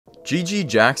GG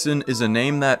Jackson is a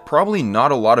name that probably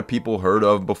not a lot of people heard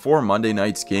of before Monday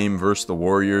night's game versus the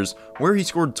Warriors, where he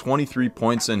scored 23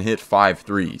 points and hit 5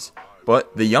 threes.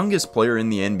 But the youngest player in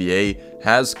the NBA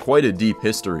has quite a deep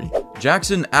history.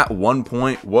 Jackson at one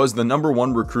point was the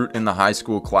 #1 recruit in the high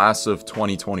school class of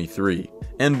 2023.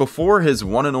 And before his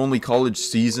one and only college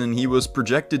season, he was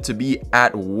projected to be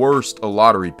at worst a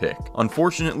lottery pick.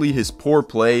 Unfortunately, his poor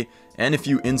play and a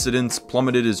few incidents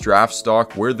plummeted his draft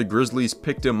stock, where the Grizzlies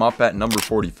picked him up at number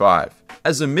 45.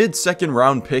 As a mid-second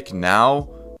round pick now,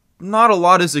 not a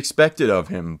lot is expected of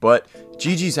him, but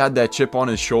GG's had that chip on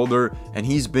his shoulder, and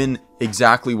he's been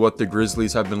exactly what the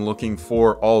Grizzlies have been looking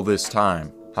for all this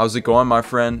time. How's it going, my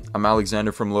friend? I'm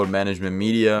Alexander from Load Management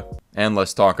Media, and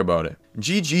let's talk about it.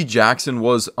 GG Jackson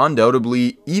was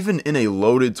undoubtedly, even in a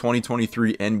loaded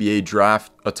 2023 NBA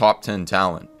draft, a top 10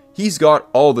 talent. He's got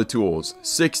all the tools: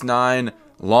 6'9",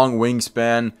 long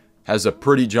wingspan, has a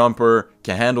pretty jumper,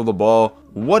 can handle the ball.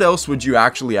 What else would you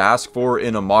actually ask for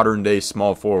in a modern day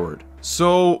small forward?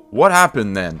 So what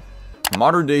happened then?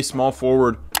 Modern day small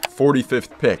forward,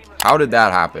 45th pick. How did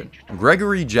that happen?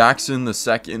 Gregory Jackson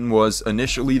II was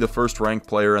initially the first ranked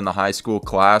player in the high school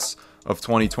class of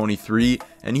 2023,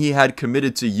 and he had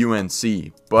committed to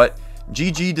UNC, but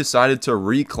GG decided to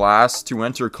reclass to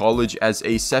enter college as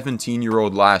a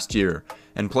 17-year-old last year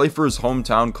and play for his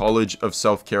hometown college of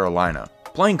South Carolina.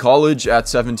 Playing college at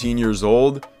 17 years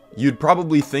old, you'd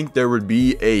probably think there would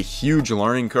be a huge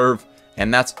learning curve,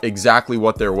 and that's exactly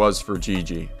what there was for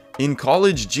GG. In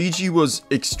college, GG was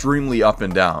extremely up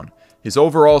and down. His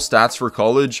overall stats for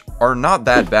college are not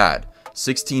that bad.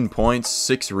 16 points,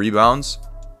 6 rebounds.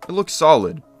 It looks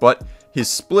solid, but his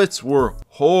splits were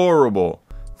horrible.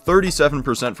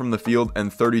 37% from the field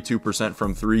and 32%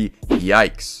 from 3.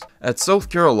 Yikes. At South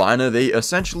Carolina, they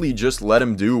essentially just let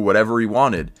him do whatever he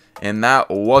wanted, and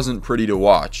that wasn't pretty to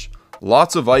watch.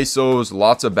 Lots of ISOs,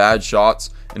 lots of bad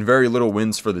shots, and very little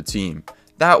wins for the team.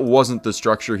 That wasn't the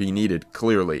structure he needed,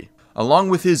 clearly. Along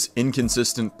with his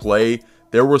inconsistent play,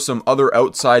 there were some other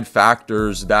outside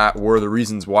factors that were the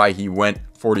reasons why he went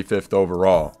 45th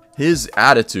overall. His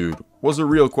attitude was a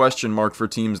real question mark for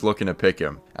teams looking to pick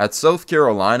him. At South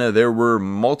Carolina, there were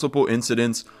multiple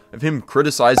incidents of him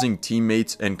criticizing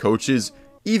teammates and coaches,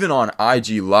 even on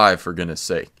IG Live, for goodness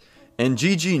sake. And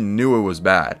GG knew it was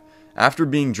bad. After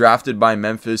being drafted by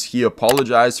Memphis, he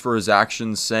apologized for his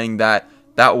actions, saying that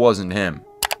wasn't him.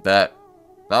 That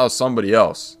was somebody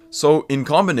else. So in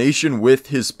combination with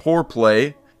his poor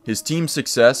play, his team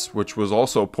success, which was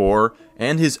also poor,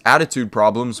 and his attitude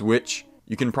problems, which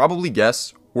you can probably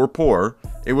guess were poor,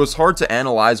 it was hard to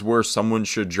analyze where someone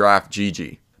should draft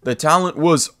GG. The talent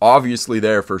was obviously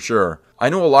there for sure. I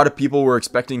know a lot of people were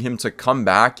expecting him to come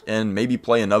back and maybe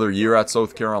play another year at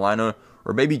South Carolina,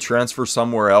 or maybe transfer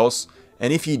somewhere else,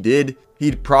 and if he did,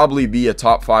 he'd probably be a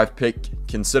top 5 pick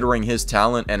considering his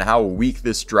talent and how weak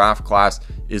this draft class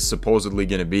is supposedly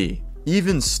going to be.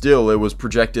 Even still, it was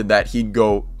projected that he'd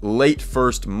go late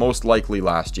first most likely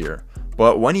last year.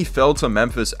 But when he fell to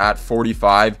Memphis at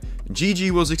 45,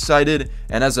 GG was excited,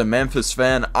 and as a Memphis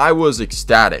fan, I was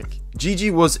ecstatic.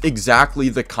 GG was exactly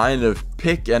the kind of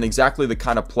pick and exactly the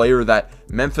kind of player that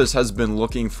Memphis has been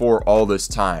looking for all this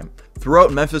time.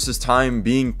 Throughout Memphis' time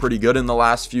being pretty good in the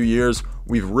last few years,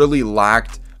 we've really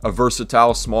lacked a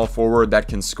versatile small forward that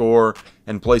can score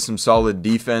and play some solid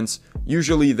defense.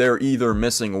 Usually they're either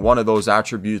missing one of those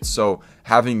attributes, so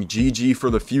having GG for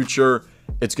the future,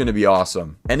 it's going to be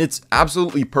awesome. And it's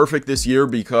absolutely perfect this year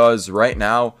because right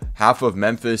now, half of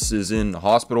Memphis is in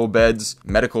hospital beds,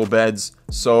 medical beds,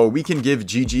 so we can give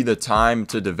GG the time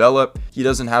to develop. He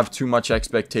doesn't have too much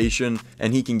expectation,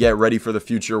 and he can get ready for the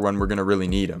future when we're going to really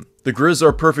need him. The Grizz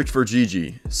are perfect for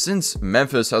GG. Since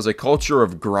Memphis has a culture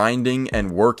of grinding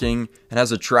and working, and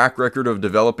has a track record of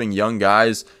developing young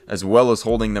guys as well as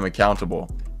holding them accountable,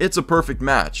 it's a perfect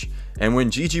match. And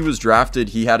when GG was drafted,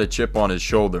 he had a chip on his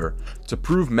shoulder to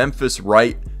prove Memphis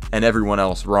right and everyone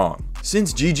else wrong.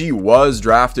 Since GG was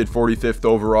drafted 45th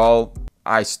overall,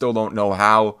 I still don't know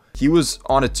how. He was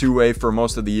on a two-way for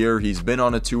most of the year. He's been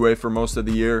on a two-way for most of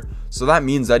the year. So that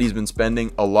means that he's been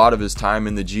spending a lot of his time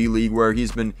in the G League, where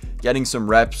he's been getting some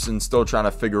reps and still trying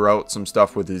to figure out some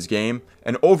stuff with his game.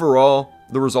 And overall,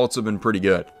 the results have been pretty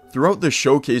good. Throughout the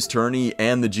Showcase Tourney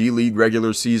and the G League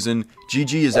regular season,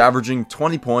 GG is averaging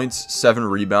 20 points, 7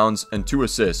 rebounds, and 2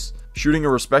 assists, shooting a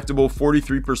respectable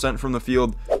 43% from the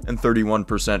field and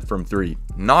 31% from 3.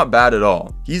 Not bad at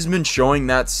all. He's been showing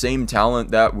that same talent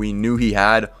that we knew he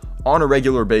had on a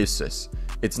regular basis.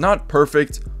 It's not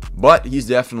perfect, but he's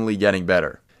definitely getting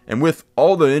better. And with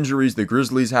all the injuries the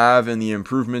Grizzlies have and the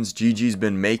improvements GG's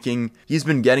been making, he's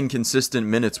been getting consistent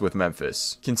minutes with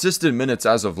Memphis. Consistent minutes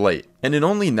as of late. And in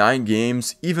only 9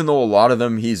 games, even though a lot of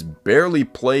them he's barely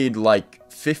played like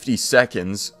 50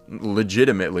 seconds,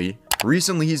 legitimately,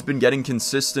 recently he's been getting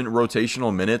consistent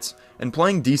rotational minutes and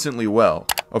playing decently well.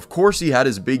 Of course he had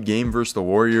his big game versus the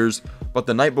Warriors, but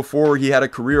the night before he had a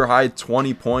career high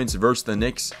 20 points versus the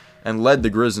Knicks and led the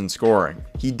Grizz in scoring.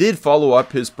 He did follow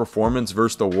up his performance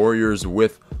versus the Warriors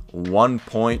with 1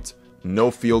 point, no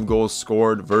field goals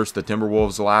scored versus the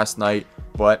Timberwolves last night,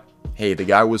 but hey, the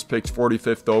guy was picked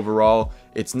 45th overall.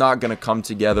 It's not going to come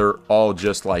together all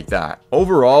just like that.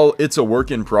 Overall, it's a work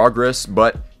in progress,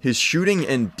 but his shooting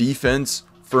and defense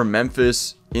for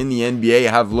Memphis in the NBA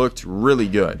have looked really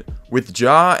good. With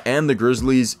Ja and the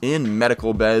Grizzlies in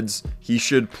medical beds, he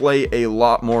should play a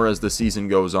lot more as the season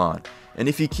goes on. And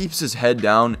if he keeps his head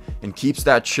down and keeps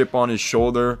that chip on his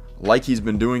shoulder like he's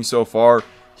been doing so far,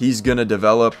 he's gonna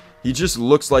develop. He just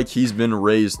looks like he's been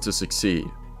raised to succeed.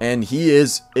 And he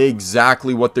is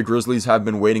exactly what the Grizzlies have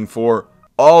been waiting for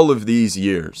all of these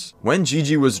years. When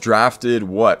GG was drafted,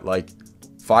 like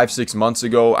 5-6 months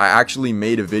ago, I actually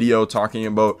made a video talking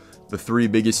about the 3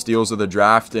 biggest steals of the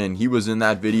draft, and he was in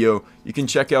that video. You can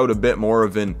check out a bit more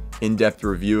of an in-depth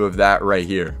review of that right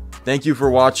here. Thank you for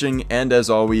watching, and as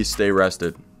always, stay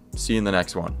rested. See you in the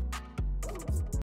next one.